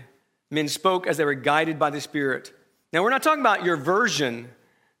guided. Men spoke as they were guided by the Spirit. Now, we're not talking about your version.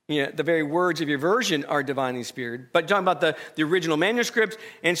 The very words of your version are divinely inspired, but talking about the original manuscripts.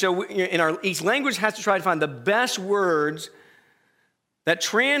 And so each language has to try to find the best words that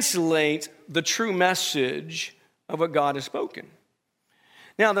translate the true message of what God has spoken.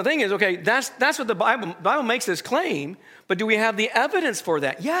 Now, the thing is, okay, that's what the Bible makes this claim, but do we have the evidence for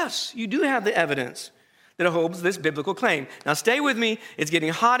that? Yes, you do have the evidence that holds this biblical claim. Now, stay with me. It's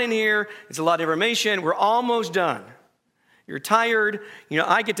getting hot in here. It's a lot of information. We're almost done. You're tired.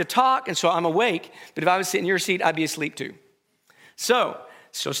 I get to talk, and so I'm awake, but if I was sitting in your seat, I'd be asleep too. So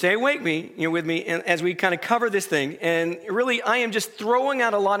stay awake with me as we kind of cover this thing. And really, I am just throwing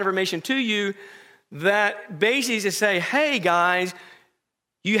out a lot of information to you that basically is to say, hey, guys,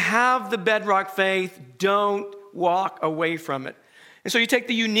 you have the bedrock faith. Don't walk away from it. And so you take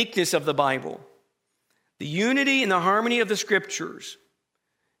the uniqueness of the Bible. The unity and the harmony of the Scriptures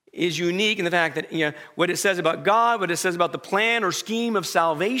is unique in the fact that, what it says about God, what it says about the plan or scheme of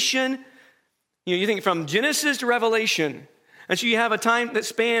salvation. You think from Genesis to Revelation. And so you have a time that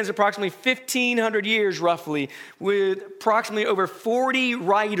spans approximately 1,500 years roughly with approximately over 40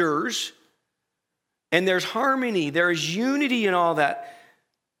 writers. And there's harmony, there is unity in all that.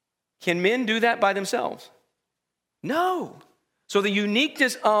 Can men do that by themselves? No. So the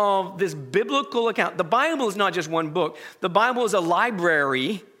uniqueness of this biblical account, the Bible is not just one book. The Bible is a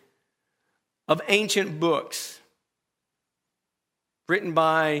library of ancient books written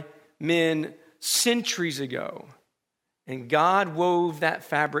by men centuries ago. And God wove that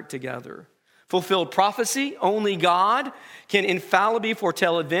fabric together. Fulfilled prophecy, only God can infallibly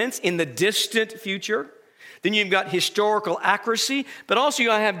foretell events in the distant future. Then you've got historical accuracy, but also you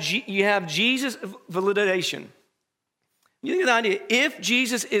have Jesus' validation. You think of the idea, if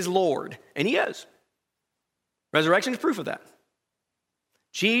Jesus is Lord, and he is, resurrection is proof of that.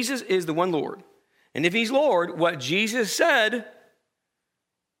 Jesus is the one Lord. And if he's Lord, what Jesus said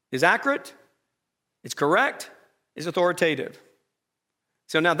is accurate, it's correct, is authoritative.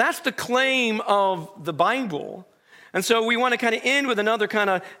 So now that's the claim of the Bible. And so we want to kind of end with another kind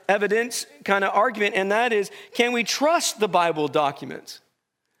of evidence kind of argument, and that is, can we trust the Bible documents?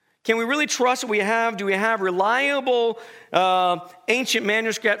 Can we really trust what we have? Do we have reliable ancient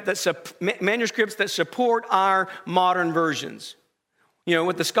manuscripts that support our modern versions?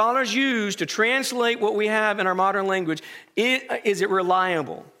 What the scholars use to translate what we have in our modern language, is it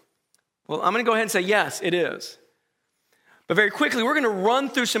reliable? Well, I'm going to go ahead and say yes, it is. But very quickly, we're going to run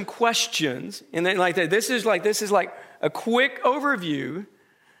through some questions, and then this is like a quick overview,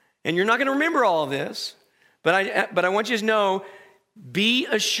 and you're not going to remember all of this, but I want you to know, be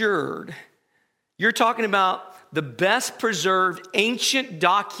assured, you're talking about the best preserved ancient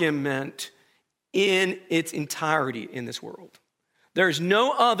document in its entirety in this world. There is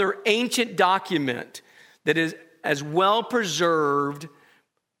no other ancient document that is as well preserved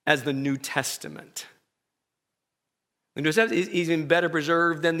as the New Testament. The New Testament is even better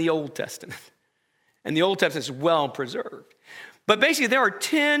preserved than the Old Testament. And the Old Testament is well preserved. But basically, there are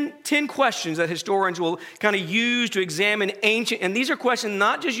 10 questions that historians will kind of use to examine ancient, and these are questions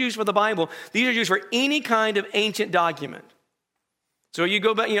not just used for the Bible, these are used for any kind of ancient document. So you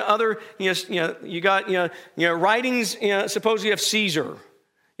go back, you got writings, supposedly of Caesar.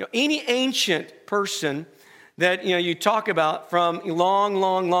 Any ancient person that you talk about from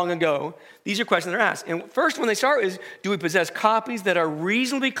long ago, these are questions that are asked. And first one they start is, do we possess copies that are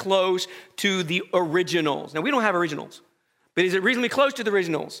reasonably close to the originals? Now, we don't have originals, but is it reasonably close to the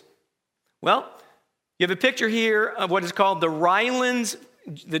originals? Well, you have a picture here of what is called the Rylands,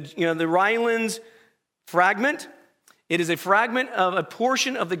 the Rylands fragment. It is a fragment of a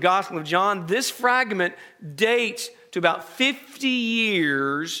portion of the Gospel of John. This fragment dates to about 50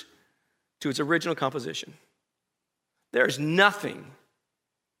 years to its original composition. There is nothing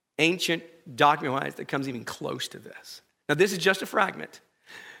ancient document-wise that comes even close to this. Now, this is just a fragment.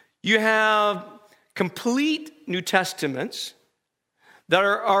 You have complete New Testaments that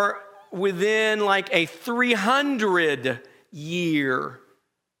are within like a 300-year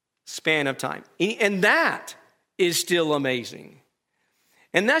span of time. And that is still amazing.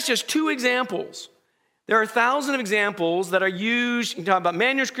 And that's just two examples. There are thousands of examples that are used. You talk about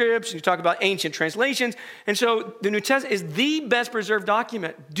manuscripts, you talk about ancient translations. And so the New Testament is the best preserved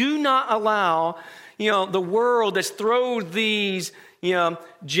document. Do not allow, the world that throws these,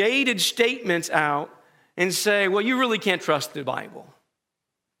 jaded statements out and say, well, you really can't trust the Bible.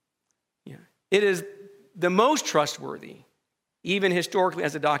 It is the most trustworthy even historically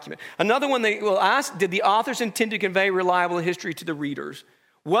as a document. Another one they will ask, did the authors intend to convey reliable history to the readers?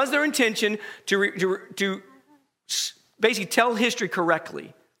 Was their intention to basically tell history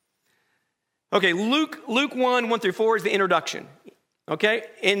correctly? Okay, Luke 1 through 4 is the introduction. Okay,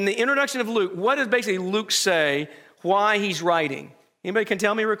 in the introduction of Luke, what does basically Luke say why he's writing? Anybody can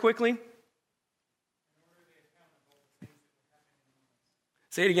tell me real quickly?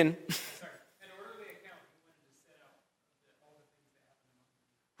 Say it again.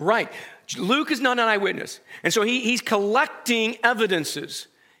 Right. Luke is not an eyewitness. And so he's collecting evidences.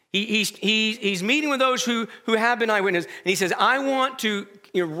 He's meeting with those who have been eyewitnesses. And he says, I want to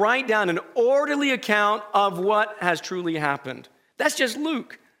write down an orderly account of what has truly happened. That's just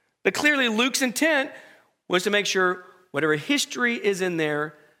Luke. But clearly Luke's intent was to make sure whatever history is in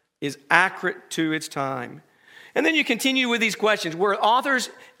there is accurate to its time. And then you continue with these questions. Were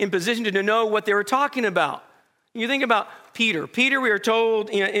authors in position to know what they were talking about? You think about Peter. Peter, we are told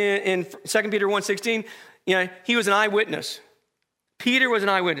in 2 Peter 1:16, he was an eyewitness. Peter was an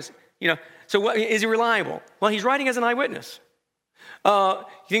eyewitness. So what, is he reliable? Well, he's writing as an eyewitness. You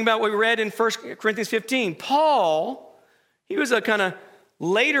think about what we read in 1 Corinthians 15. Paul, he was a kind of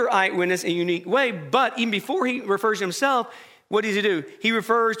later eyewitness in a unique way, but even before he refers to himself, what does he do? He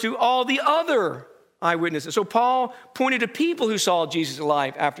refers to all the other eyewitnesses. So Paul pointed to people who saw Jesus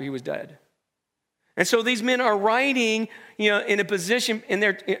alive after he was dead. And so these men are writing, in a position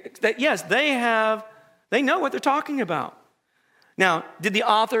that yes, they know what they're talking about. Now, did the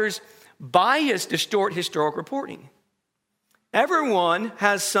author's bias distort historic reporting? Everyone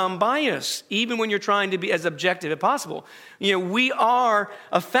has some bias, even when you're trying to be as objective as possible. We are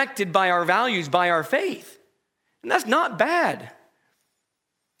affected by our values, by our faith. And that's not bad.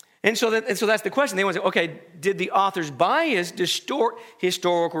 And so that's the question. They want to say, okay, did the author's bias distort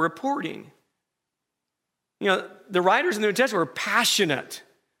historical reporting? The writers in the New Testament were passionate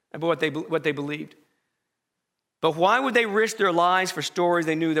about what they believed. But why would they risk their lives for stories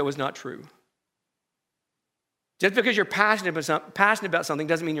they knew that was not true? Just because you're passionate about something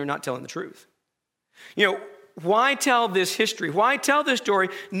doesn't mean you're not telling the truth. Why tell this history? Why tell this story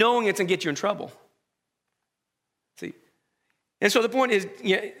knowing it's going to get you in trouble? See? And so the point is,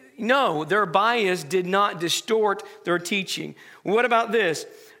 no, their bias did not distort their teaching. What about this?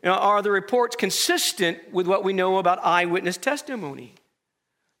 Are the reports consistent with what we know about eyewitness testimony?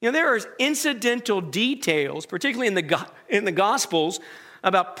 There are incidental details, particularly in the Gospels,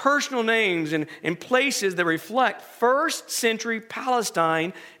 about personal names and places that reflect first century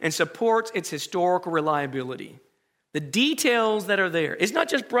Palestine and supports its historical reliability. The details that are there, it's not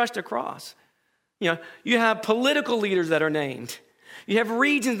just brushed across. You have political leaders that are named. You have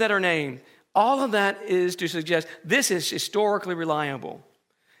regions that are named. All of that is to suggest this is historically reliable.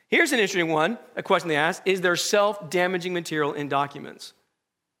 Here's an interesting one, a question they ask. Is there self-damaging material in documents?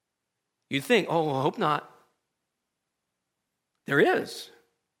 You'd think, I hope not. There is.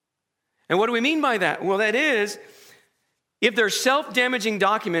 And what do we mean by that? Well, that is, if there's self-damaging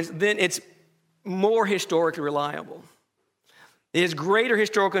documents, then it's more historically reliable. It has greater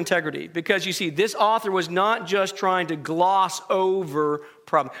historical integrity because you see, this author was not just trying to gloss over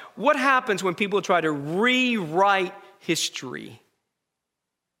problems. What happens when people try to rewrite history?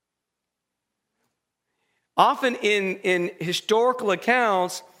 Often in historical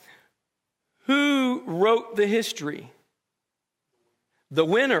accounts, who wrote the history? The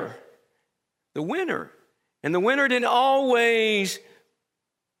winner. The winner. And the winner didn't always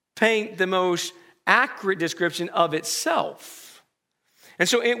paint the most accurate description of itself. And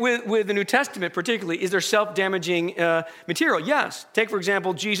so with the New Testament particularly, is there self-damaging material? Yes. Take, for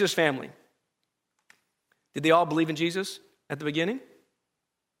example, Jesus' family. Did they all believe in Jesus at the beginning?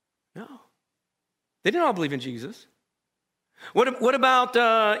 No. They didn't all believe in Jesus. What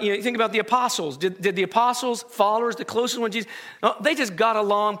about, you think about the apostles. Did the apostles, followers, the closest one to Jesus, no, they just got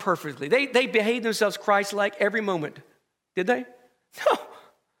along perfectly. They behaved themselves Christ-like every moment. Did they? No.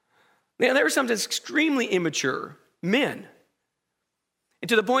 They were sometimes extremely immature men. And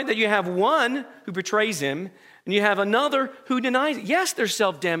to the point that you have one who betrays him and you have another who denies it. Yes, they're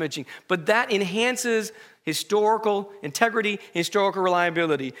self-damaging, but that enhances historical integrity, historical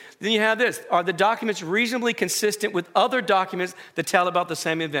reliability. Then you have this. Are the documents reasonably consistent with other documents that tell about the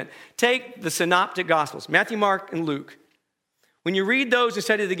same event? Take the synoptic gospels, Matthew, Mark, and Luke. When you read those and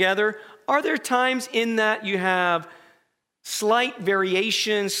study together, are there times in that you have slight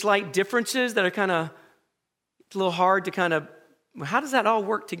variations, slight differences that are kind of a little hard to how does that all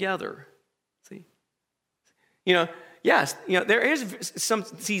work together? See? Yes, there is some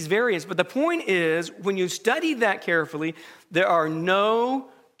these variants, but the point is, when you study that carefully, there are no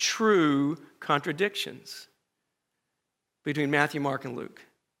true contradictions. between Matthew, Mark, and Luke.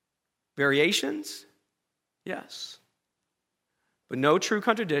 Variations? Yes. But no true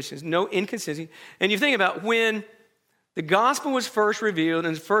contradictions, no inconsistency. And you think about when the gospel was first revealed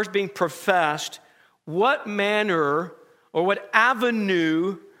and first being professed, what manner or what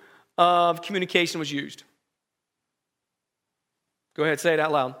avenue of communication was used? Go ahead, say it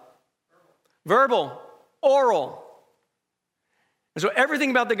out loud. Verbal, oral. And so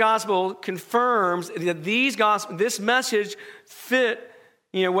everything about the gospel confirms that this message fit,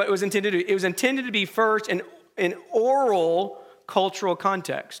 what it was intended to do. It was intended to be first an oral cultural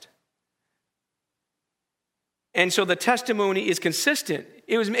context. And so the testimony is consistent.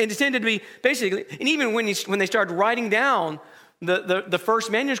 It was intended to be basically, and even when they started writing down the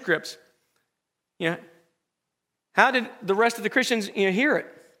first manuscripts, how did the rest of the Christians hear it?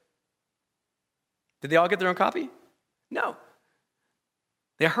 Did they all get their own copy? No.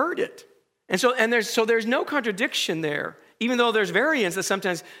 They heard it. And there's no contradiction there, even though there's variance that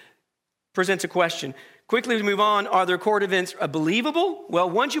sometimes presents a question. Quickly, we move on. Are the recorded events believable? Well,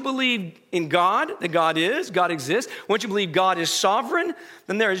 once you believe in God, that God exists, once you believe God is sovereign,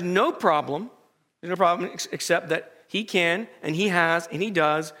 then there is no problem. There's no problem except that he can, and he has, and he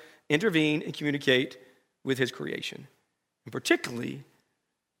does intervene and communicate with his creation, and particularly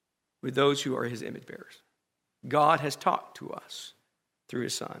with those who are his image bearers. God has talked to us through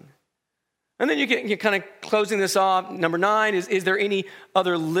his Son. And then you're kind of closing this off. Number 9 is there any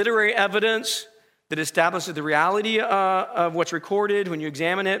other literary evidence that establishes the reality of what's recorded when you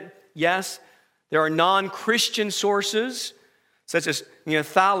examine it? Yes. There are non-Christian sources, such as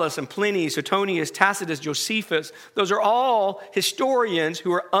Thallus and Pliny, Suetonius, Tacitus, Josephus. Those are all historians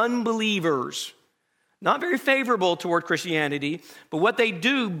who are unbelievers, not very favorable toward Christianity, but what they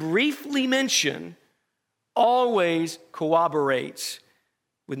do briefly mention always corroborates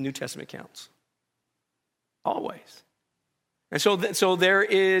with New Testament accounts. Always. And so there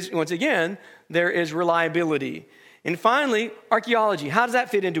is, once again, there is reliability. And finally, archaeology. How does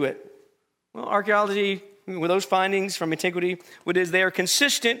that fit into it? Well, archaeology, with those findings from antiquity, what is they are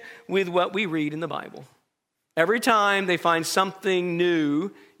consistent with what we read in the Bible. Every time they find something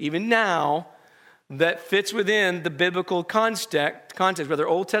new, even now, that fits within the biblical context, whether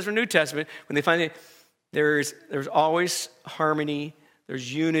Old Testament or New Testament, when they find it, there's always harmony,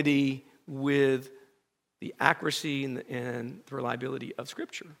 there's unity with the accuracy and the reliability of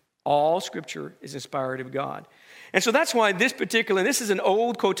Scripture. All Scripture is inspired of God. And so that's why this is an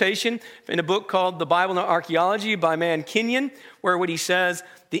old quotation in a book called The Bible and Archaeology by Man Kenyon, where what he says,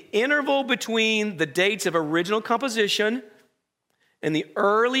 the interval between the dates of original composition and the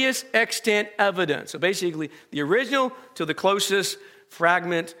earliest extant evidence. So basically, the original to the closest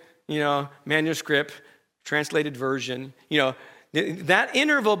fragment, manuscript, translated version, that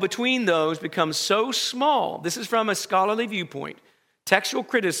interval between those becomes so small. This is from a scholarly viewpoint, textual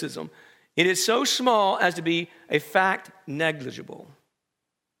criticism. It is so small as to be a fact negligible.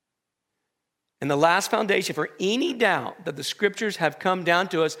 And the last foundation for any doubt that the Scriptures have come down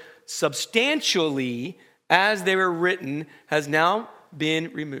to us substantially as they were written has now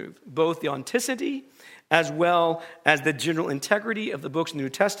been removed. Both the authenticity as well as the general integrity of the books in the New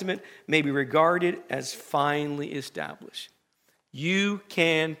Testament may be regarded as finally established. You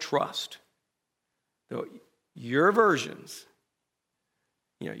can trust. Though your versions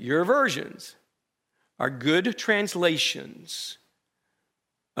are good translations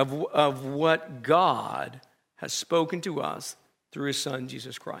of what God has spoken to us through his Son,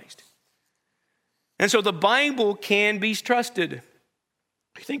 Jesus Christ. And so the Bible can be trusted.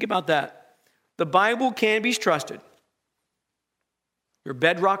 Think about that. The Bible can be trusted. Your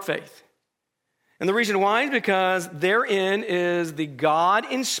bedrock faith. And the reason why is because therein is the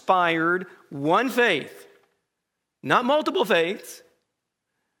God-inspired one faith. Not multiple faiths.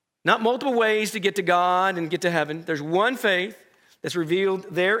 Not multiple ways to get to God and get to heaven. There's one faith that's revealed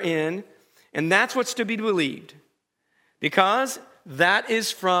therein. And that's what's to be believed. Because that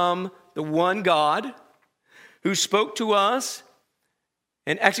is from the one God who spoke to us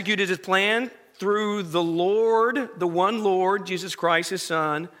and executed his plan through the Lord, the one Lord, Jesus Christ, his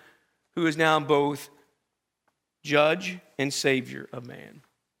Son, who is now both judge and savior of man.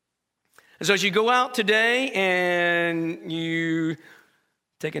 And so as you go out today and you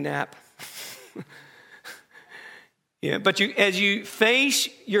take a nap, but as you face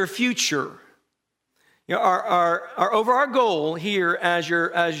your future, our overall goal here as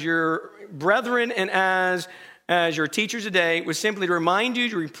your brethren and as your teachers today was simply to remind you,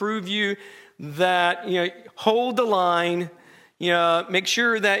 to reprove you that hold the line, make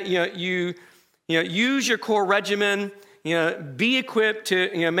sure that you use your core regimen, be equipped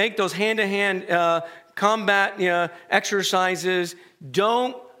to make those hand-to-hand combat exercises,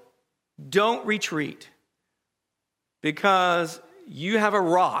 don't retreat, because you have a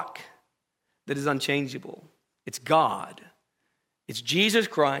rock that is unchangeable. It's God. It's Jesus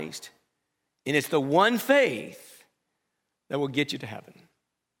Christ. And it's the one faith that will get you to heaven.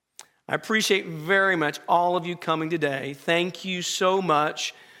 I appreciate very much all of you coming today. Thank you so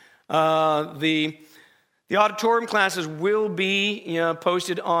much. The auditorium classes will be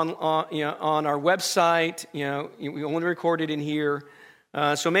posted on our website. We only recorded in here.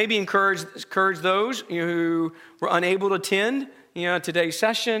 So maybe encourage those who were unable to attend today's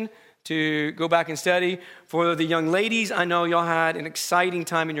session to go back and study. For the young ladies, I know y'all had an exciting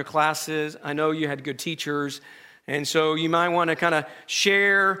time in your classes. I know you had good teachers. And so you might want to kind of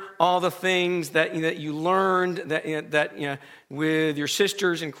share all the things that you learned that with your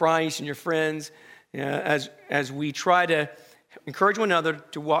sisters in Christ and your friends as we try to encourage one another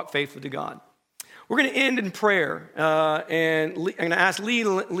to walk faithfully to God. We're going to end in prayer, and I'm going to ask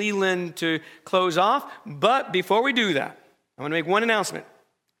Leland to close off. But before we do that, I want to make one announcement.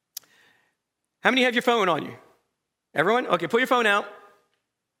 How many have your phone on you? Everyone? Okay, pull your phone out.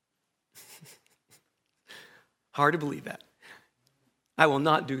 Hard to believe that. I will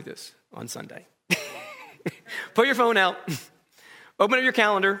not do this on Sunday. Pull your phone out. Open up your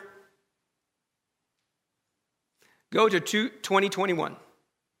calendar. Go to 2021.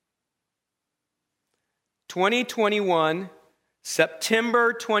 2021,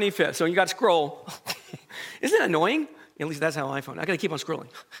 September 25th. So you got to scroll. Isn't that annoying? At least that's how iPhone. I got to keep on scrolling.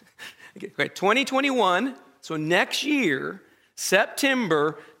 Okay, great. 2021, so next year,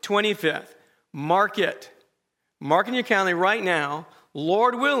 September 25th. Mark it. Mark in your calendar right now.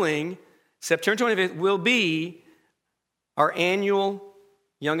 Lord willing, September 25th will be our annual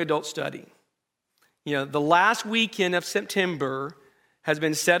young adult study. The last weekend of September has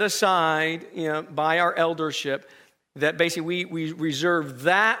been set aside by our eldership, that basically we reserve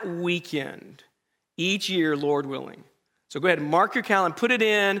that weekend each year, Lord willing. So go ahead and mark your calendar, put it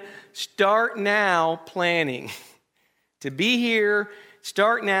in, start now planning to be here.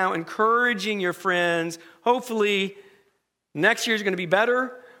 Start now encouraging your friends. Hopefully next year is going to be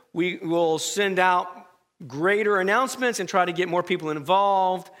better. We will send out greater announcements and try to get more people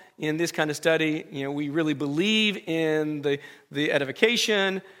involved in this kind of study. We really believe in the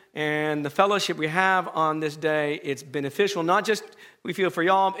edification and the fellowship we have on this day. It's beneficial, not just we feel for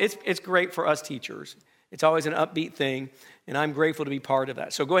y'all, it's great for us teachers. It's always an upbeat thing, and I'm grateful to be part of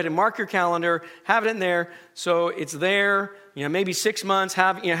that. So go ahead and mark your calendar, have it in there, so it's there. Maybe 6 months,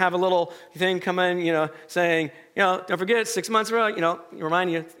 have a little thing come in, saying, don't forget, 6 months,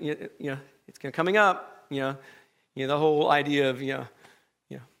 remind you, it's coming up, the whole idea of,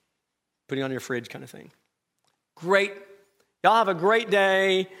 putting on your fridge kind of thing. Great. Y'all have a great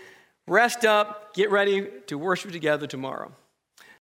day. Rest up. Get ready to worship together tomorrow.